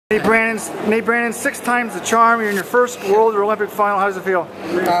Nate Brannen, 6 times the charm. You're in your first World or Olympic final. How does it feel?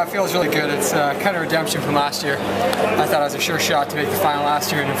 It feels really good. It's kind of redemption from last year. I thought I was a sure shot to make the final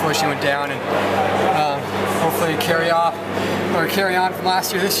last year, and unfortunately went down. And hopefully carry on from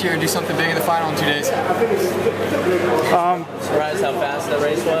last year this year and do something big in the final in 2 days. Surprised how fast the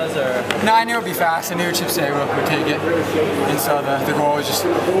race was, or? No, I knew it'd be fast. I knew Chip Say would take it, and so the goal was just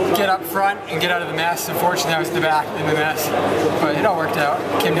get up front and get out of the mess. Unfortunately, I was at the back in the mess, but it all worked out.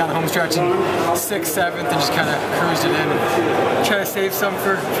 Came down the home stretch in 6th, 7th, and just kind of cruised it in and try to save some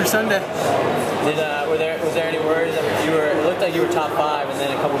for Sunday. Was there any worries? It looked like you were top 5, and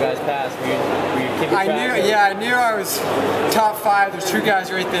then a couple guys passed. Were you keeping track? I knew I was top 5. There's 2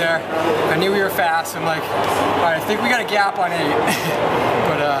 guys right there. I knew we were fast. I'm like, all right, I think we got a gap on 8.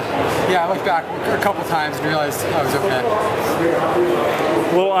 But yeah, I looked back a couple times and realized I was okay.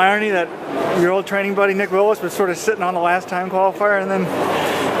 A little irony that your old training buddy Nick Willis was sort of sitting on the last time qualifier, and then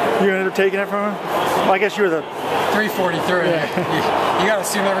you ended up taking it from him. Well, I guess you were the 3:43. Yeah. You got to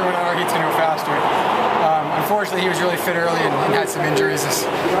assume everyone on our heat's going to go faster. Unfortunately, he was really fit early and had some injuries this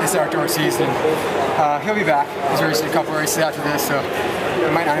outdoor season. He'll be back. He's racing a couple races after this, so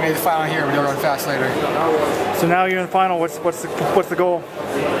he might not have made the final here, but he'll run fast later. So now you're in the final. What's the goal?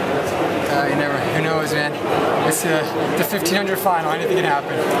 Who knows, man? It's the 1500 final. Anything can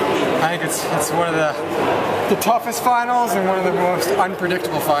happen. I think it's one of the toughest finals and one of the most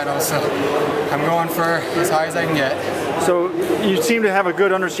unpredictable finals. So I'm going for as high as I can get. So you seem to have a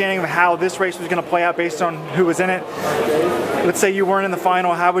good understanding of how this race was going to play out based on who was in it. Let's say you weren't in the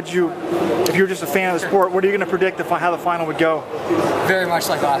final. How would you, if you were just a fan of the sport, what are you going to predict how the final would go? Very much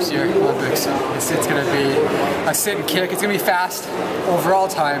like last year, Olympics. It's going to be a sit and kick. It's going to be fast overall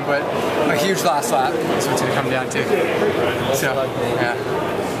time, but a huge last lap is what it's going to come down to. So, yeah.